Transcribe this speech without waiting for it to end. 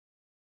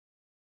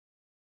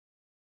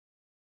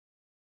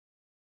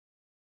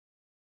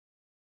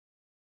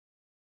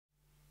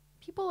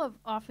People have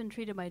often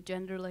treated my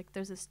gender like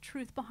there's this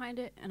truth behind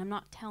it and I'm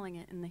not telling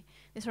it, and they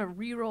sort of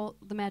re-roll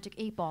the magic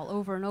 8 ball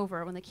over and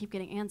over when they keep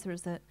getting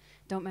answers that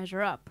don't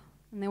measure up.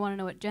 And they want to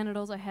know what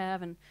genitals I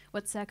have and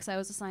what sex I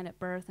was assigned at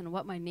birth and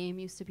what my name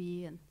used to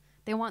be, and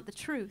they want the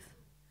truth.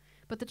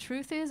 But the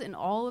truth is, in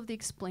all of the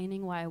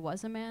explaining why I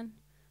was a man,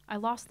 I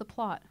lost the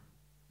plot.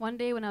 One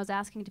day when I was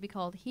asking to be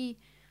called he,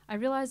 I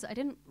realized I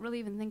didn't really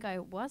even think I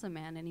was a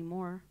man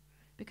anymore,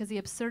 because the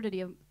absurdity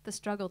of the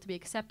struggle to be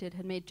accepted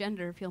had made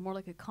gender feel more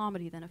like a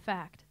comedy than a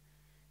fact.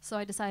 So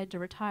I decided to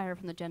retire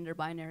from the gender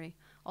binary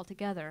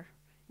altogether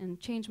and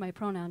change my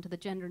pronoun to the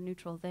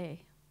gender-neutral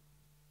they.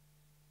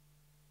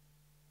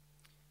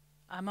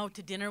 I'm out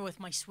to dinner with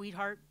my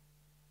sweetheart.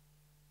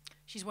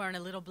 She's wearing a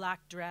little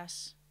black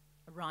dress,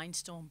 a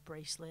rhinestone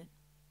bracelet.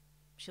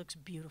 She looks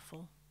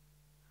beautiful.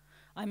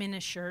 I'm in a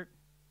shirt,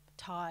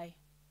 tie,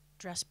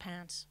 dress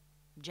pants,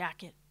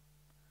 jacket.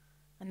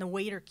 And the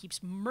waiter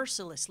keeps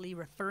mercilessly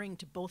referring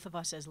to both of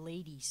us as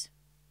ladies.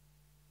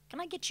 Can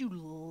I get you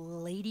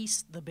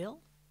ladies the bill?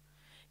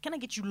 Can I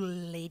get you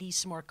ladies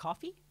some more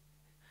coffee?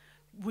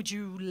 Would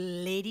you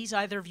ladies,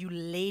 either of you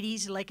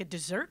ladies, like a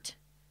dessert?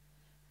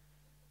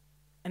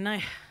 And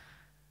I'm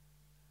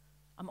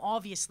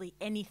obviously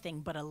anything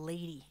but a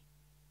lady.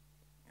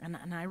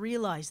 And I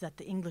realize that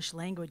the English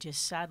language is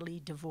sadly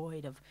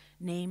devoid of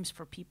names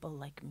for people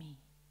like me.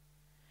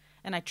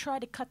 And I try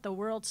to cut the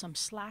world some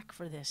slack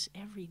for this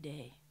every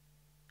day,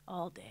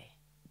 all day,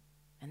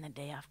 and the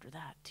day after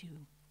that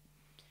too.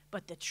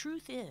 But the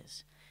truth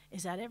is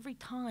that every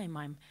time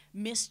I'm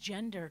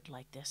misgendered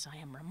like this, I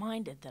am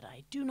reminded that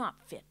I do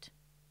not fit,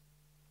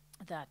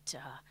 that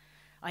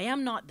I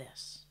am not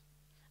this,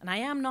 and I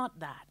am not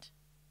that.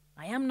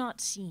 I am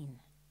not seen.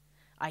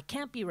 I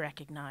can't be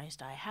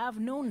recognized. I have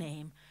no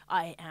name.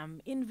 I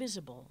am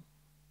invisible.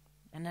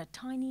 And a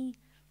tiny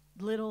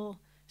little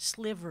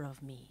sliver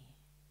of me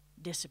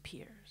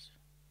disappears.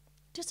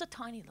 Just a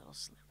tiny little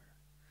sliver.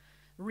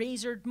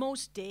 Razored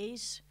most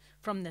days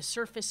from the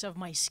surface of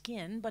my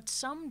skin, but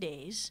some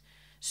days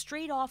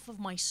straight off of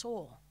my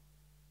soul.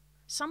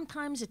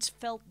 Sometimes it's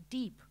felt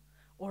deep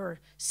or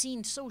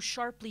seen so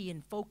sharply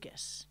in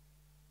focus.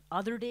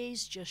 Other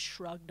days just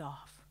shrugged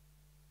off.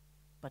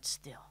 But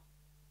still,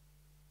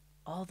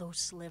 all those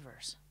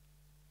slivers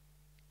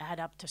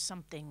add up to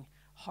something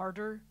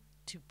harder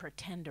to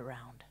pretend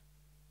around.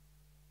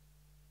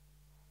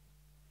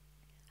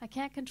 I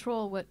can't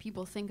control what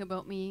people think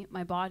about me,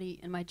 my body,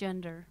 and my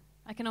gender.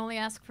 I can only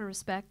ask for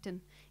respect,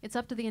 and it's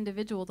up to the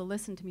individual to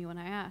listen to me when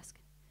I ask.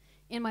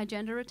 In my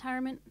gender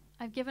retirement,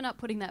 I've given up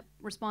putting that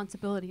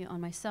responsibility on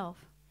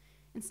myself.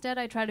 Instead,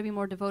 I try to be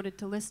more devoted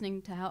to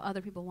listening to how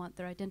other people want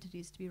their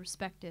identities to be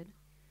respected.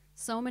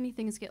 So many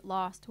things get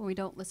lost when we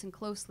don't listen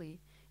closely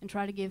and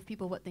try to give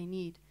people what they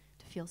need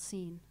to feel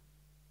seen.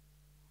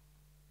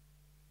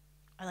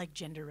 I like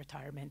gender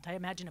retirement. I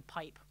imagine a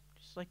pipe,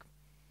 just like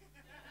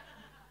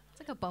It's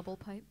like a bubble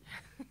pipe.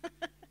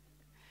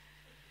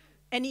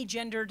 any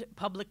gendered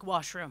public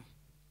washroom.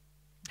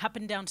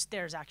 Happened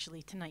downstairs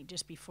actually tonight,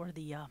 just before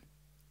the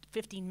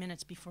 15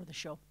 minutes before the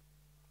show.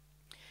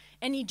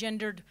 Any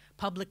gendered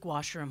public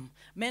washroom,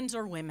 men's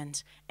or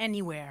women's,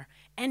 anywhere,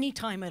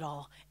 anytime at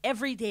all,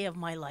 every day of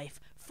my life,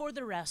 for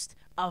the rest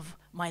of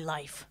my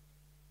life.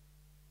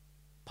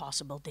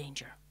 Possible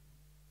danger.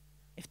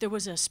 If there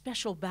was a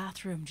special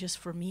bathroom just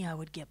for me, I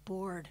would get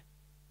bored.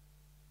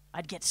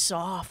 I'd get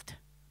soft.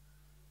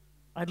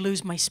 I'd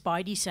lose my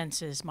spidey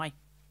senses, my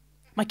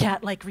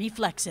cat-like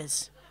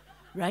reflexes,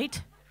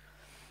 right?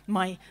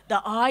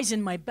 The eyes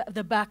in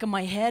the back of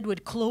my head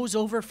would close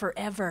over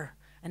forever,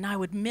 and I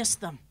would miss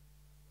them.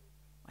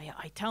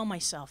 I tell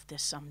myself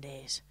this some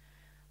days,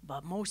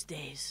 but most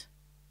days,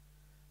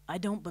 I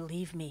don't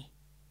believe me.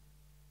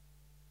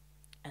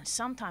 And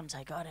sometimes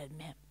I gotta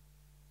admit,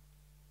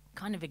 it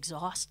kind of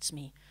exhausts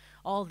me.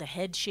 All the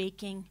head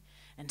shaking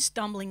and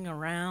stumbling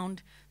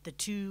around the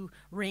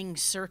two-ring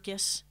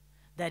circus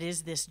that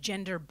is this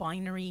gender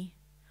binary,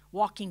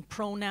 walking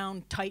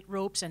pronoun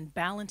tightropes and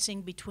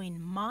balancing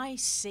between my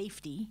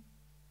safety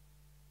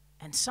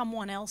and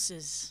someone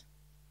else's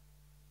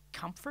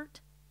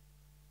comfort.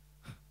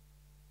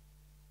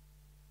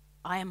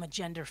 I am a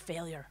gender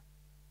failure.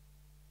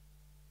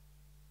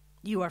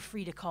 You are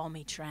free to call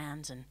me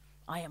trans, and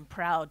I am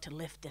proud to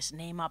lift this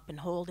name up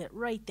and hold it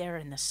right there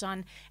in the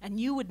sun, and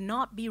you would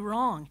not be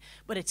wrong,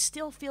 but it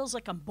still feels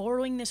like I'm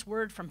borrowing this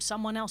word from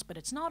someone else, but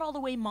it's not all the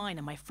way mine,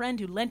 and my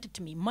friend who lent it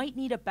to me might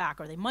need it back,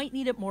 or they might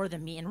need it more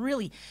than me, and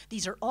really,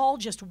 these are all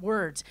just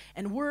words,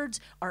 and words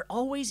are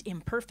always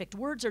imperfect.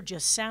 Words are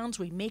just sounds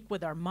we make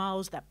with our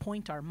mouths that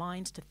point our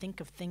minds to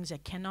think of things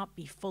that cannot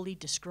be fully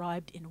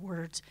described in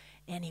words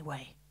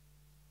anyway.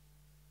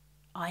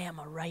 I am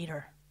a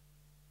writer,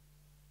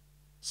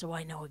 so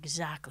I know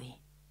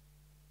exactly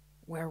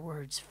where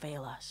words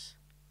fail us.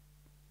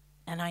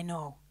 And I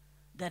know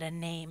that a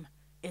name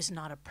is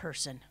not a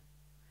person.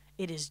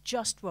 It is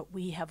just what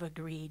we have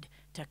agreed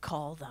to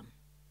call them.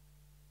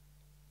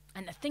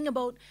 And the thing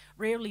about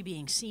rarely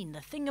being seen, the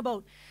thing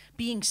about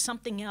being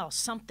something else,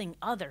 something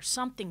other,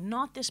 something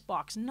not this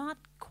box, not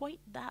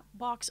quite that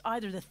box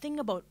either, the thing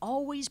about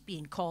always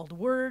being called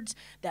words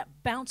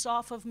that bounce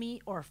off of me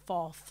or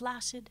fall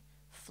flaccid,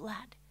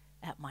 flat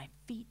at my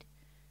feet,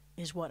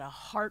 is what a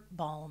heart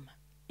balm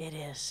it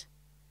is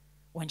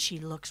when she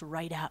looks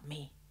right at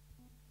me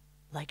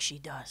like she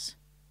does.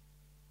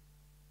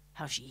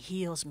 How she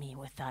heals me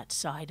with that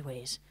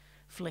sideways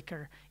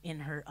flicker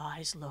in her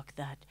eyes look,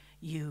 that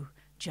you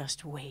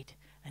just wait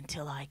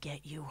until I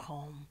get you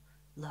home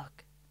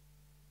look.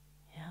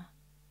 Yeah?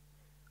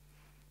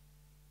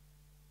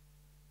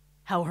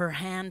 How her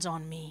hands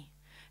on me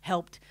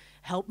help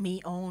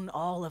me own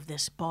all of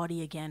this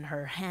body again.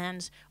 Her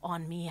hands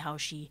on me, how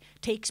she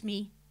takes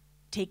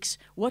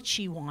what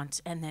she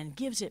wants and then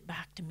gives it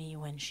back to me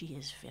when she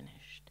is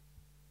finished.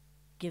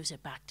 Gives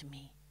it back to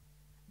me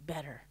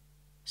better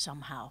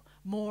somehow,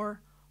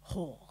 more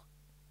whole,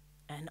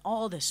 and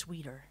all the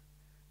sweeter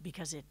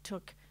because it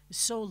took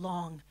so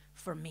long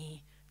for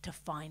me to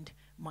find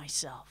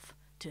myself,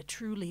 to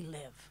truly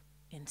live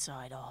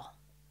inside all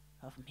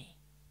of me.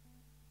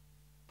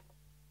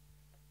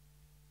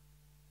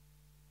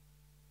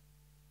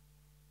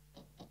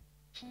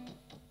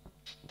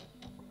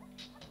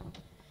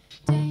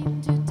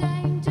 Danger,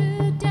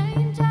 danger,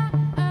 danger.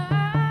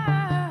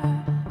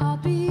 I'll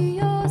be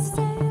your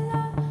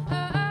sailor,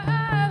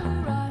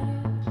 riding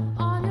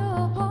on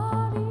your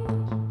body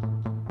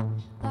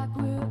like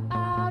we're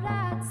out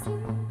at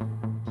sea.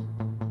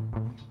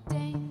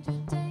 Danger,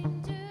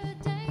 danger,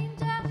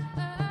 danger.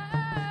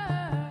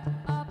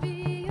 I'll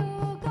be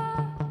your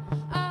guide,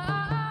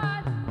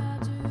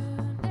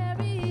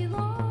 imaginary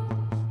law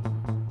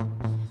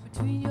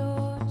between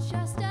your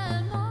chest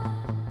and mine.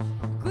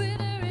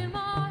 Glitter in my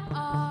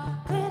eye.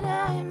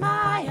 Glitter in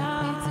my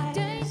eyes. It's a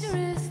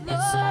dangerous love.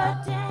 It's a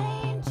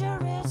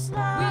dangerous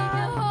love. We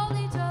can hold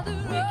each other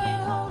We up. can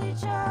hold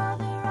each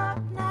other up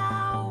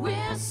now.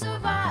 We're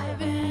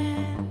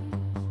surviving.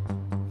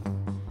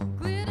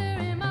 Glitter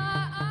in my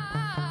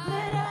eye.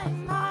 Glitter in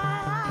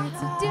my eyes.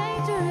 It's a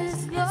dangerous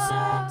love. It's a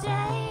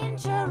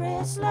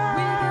dangerous We love.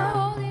 can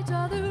hold each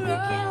other We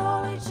up. can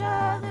hold each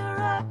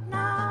other up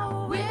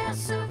now. We're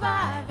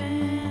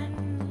surviving.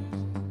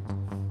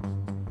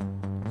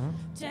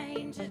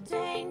 Danger,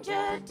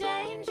 danger,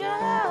 danger.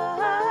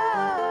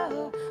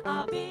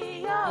 I'll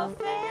be your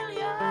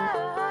failure.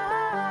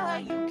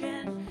 You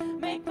can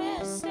make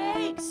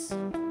mistakes.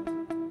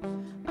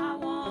 I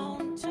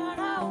won't turn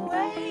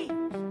away.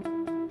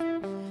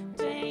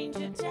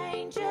 Danger,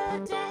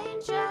 danger,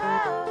 danger.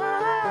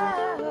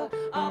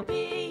 I'll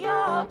be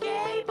your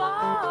gay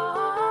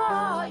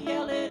boy.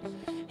 Yell it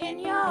in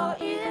your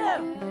ear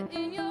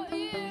In your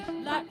ear,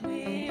 like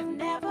we've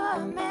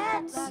never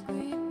met. like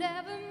we've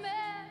never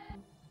met.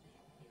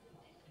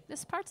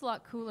 This part's a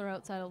lot cooler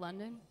outside of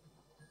London.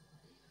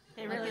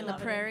 They Like really in the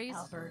love prairies. It in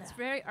Alberta. It's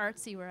very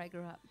artsy where I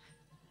grew up.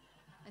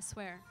 I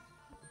swear.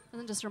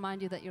 Doesn't just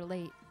remind you that you're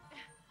late.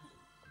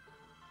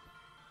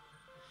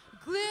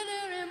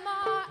 Glitter in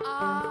my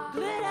eye.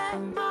 Glitter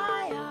in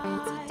my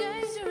It's a eyes.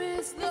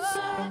 dangerous It's